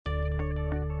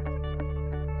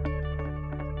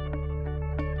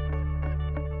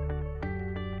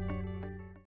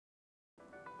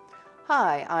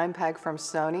Hi, I'm Peg from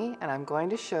Sony, and I'm going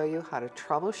to show you how to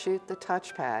troubleshoot the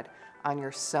touchpad on your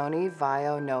Sony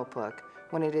VAIO notebook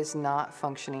when it is not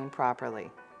functioning properly.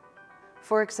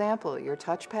 For example, your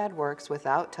touchpad works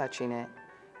without touching it,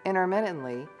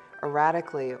 intermittently,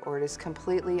 erratically, or it is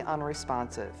completely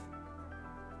unresponsive.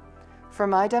 For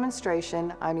my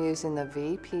demonstration, I'm using the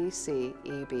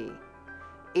VPC-EB.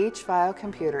 Each VAIO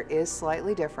computer is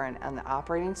slightly different, and the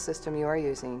operating system you are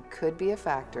using could be a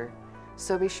factor,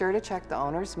 so be sure to check the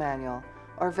owner's manual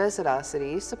or visit us at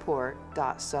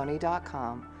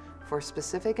esupport.sony.com for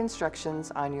specific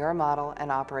instructions on your model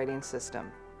and operating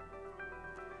system.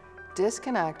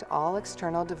 Disconnect all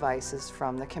external devices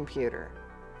from the computer.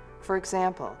 For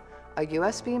example, a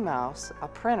USB mouse, a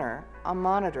printer, a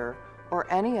monitor, or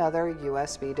any other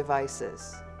USB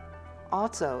devices.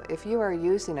 Also, if you are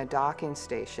using a docking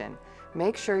station,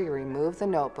 make sure you remove the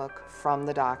notebook from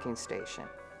the docking station.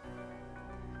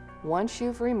 Once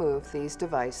you've removed these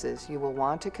devices, you will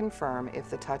want to confirm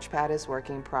if the touchpad is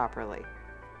working properly.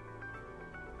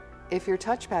 If your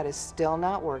touchpad is still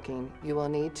not working, you will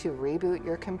need to reboot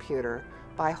your computer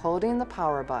by holding the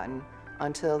power button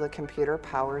until the computer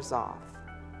powers off.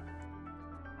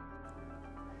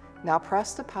 Now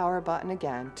press the power button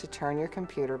again to turn your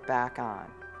computer back on.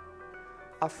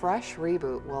 A fresh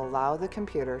reboot will allow the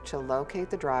computer to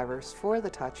locate the drivers for the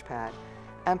touchpad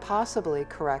and possibly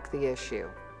correct the issue.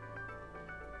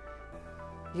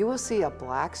 You will see a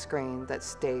black screen that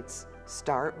states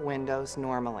Start Windows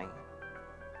Normally.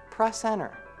 Press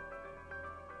Enter.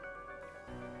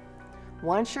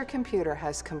 Once your computer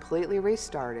has completely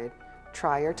restarted,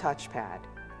 try your touchpad.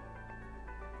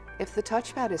 If the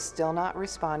touchpad is still not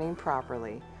responding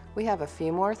properly, we have a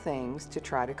few more things to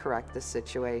try to correct the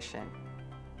situation.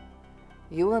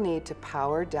 You will need to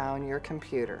power down your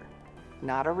computer,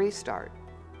 not a restart.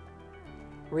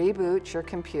 Reboot your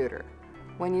computer.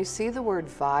 When you see the word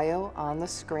VAIO on the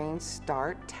screen,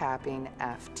 start tapping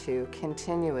F2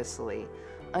 continuously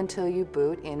until you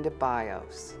boot into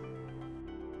BIOS.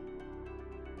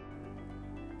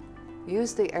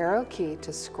 Use the arrow key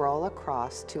to scroll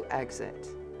across to exit.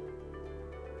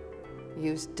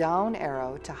 Use down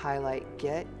arrow to highlight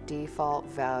Get Default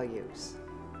Values.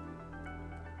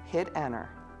 Hit Enter.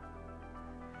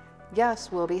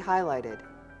 Yes will be highlighted.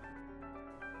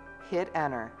 Hit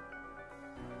Enter.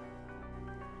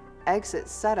 Exit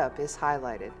Setup is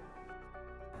highlighted.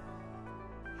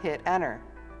 Hit Enter.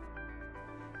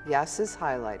 Yes is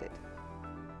highlighted.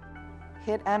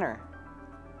 Hit Enter.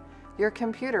 Your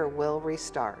computer will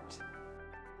restart.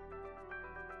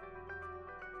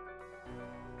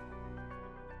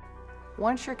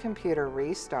 Once your computer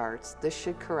restarts, this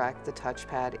should correct the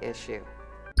touchpad issue.